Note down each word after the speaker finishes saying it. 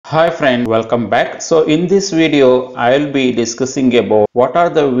Hi friend, welcome back. So in this video, I'll be discussing about what are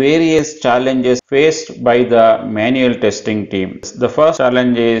the various challenges faced by the manual testing team. The first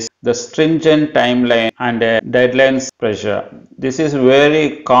challenge is the stringent timeline and deadlines pressure. This is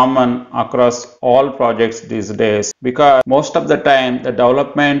very common across all projects these days because most of the time the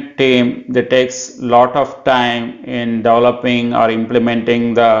development team they takes lot of time in developing or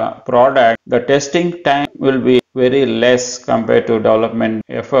implementing the product. The testing time will be very less compared to development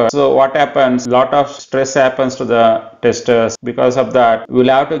effort. So what happens? Lot of stress happens to the testers. Because of that, we'll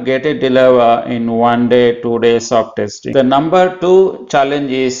have to get it delivered in 1 day, 2 days of testing. The number two challenge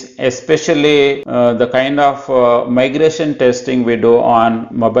is especially the kind of migration testing we do on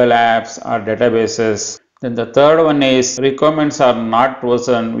mobile apps or databases. Then the third one is requirements are not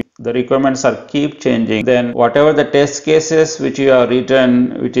frozen. The requirements are keep changing. Then whatever the test cases which you have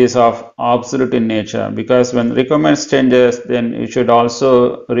written, which is of obsolete in nature, because when requirements changes, then you should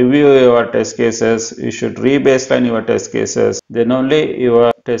also review your test cases. You should re-baseline your test cases. Then only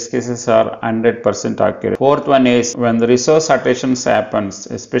your test cases are 100% accurate. Fourth one is when the resource attritions happens,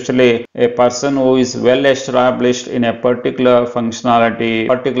 especially a person who is well established in a particular functionality,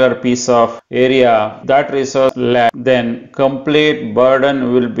 particular piece of area, that resource lack, then complete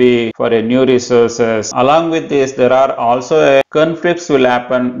burden will be for a new resources. Along with this, there are also conflicts will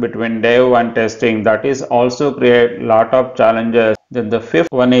happen between dev and testing. That is also create lot of challenges. Then the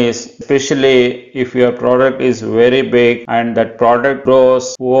fifth one is especially if your product is very big and that product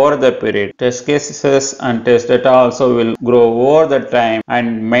grows over the period. Test cases and test data also will grow over the time,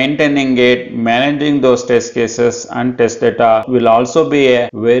 and maintaining it, managing those test cases and test data will also be a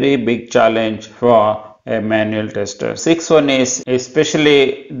very big challenge for a manual tester. Sixth one is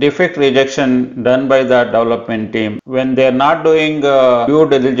especially defect rejection done by the development team. When they are not doing due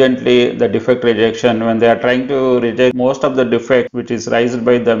diligently the defect rejection, when they are trying to reject most of the defect which is raised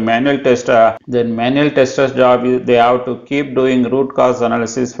by the manual tester, then manual tester's job is they have to keep doing root cause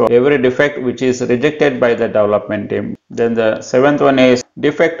analysis for every defect which is rejected by the development team. Then the seventh one is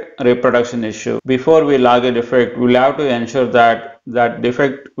defect reproduction issue. Before we log a defect, we'll have to ensure that that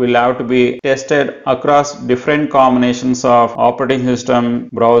defect will have to be tested across different combinations of operating system,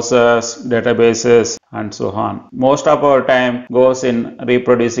 browsers, databases, and so on. Most of our time goes in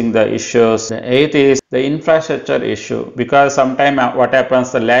reproducing the issues. The eighth is the infrastructure issue, because sometimes what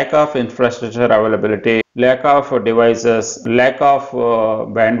happens, the lack of infrastructure availability, lack of devices, lack of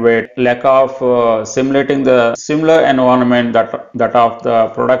bandwidth, lack of simulating the similar environment that of the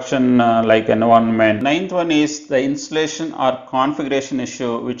production like environment. Ninth one is the installation or configuration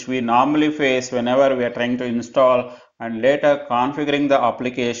issue, which we normally face whenever we are trying to install and later configuring the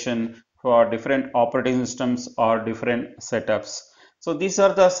application for different operating systems or different setups. So these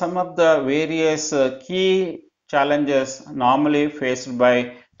are the some of the various key challenges normally faced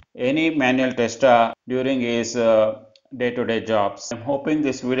by any manual tester during his day-to-day jobs. I'm hoping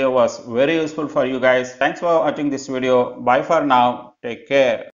this video was very useful for you guys. Thanks for watching this video. Bye for now. Take care.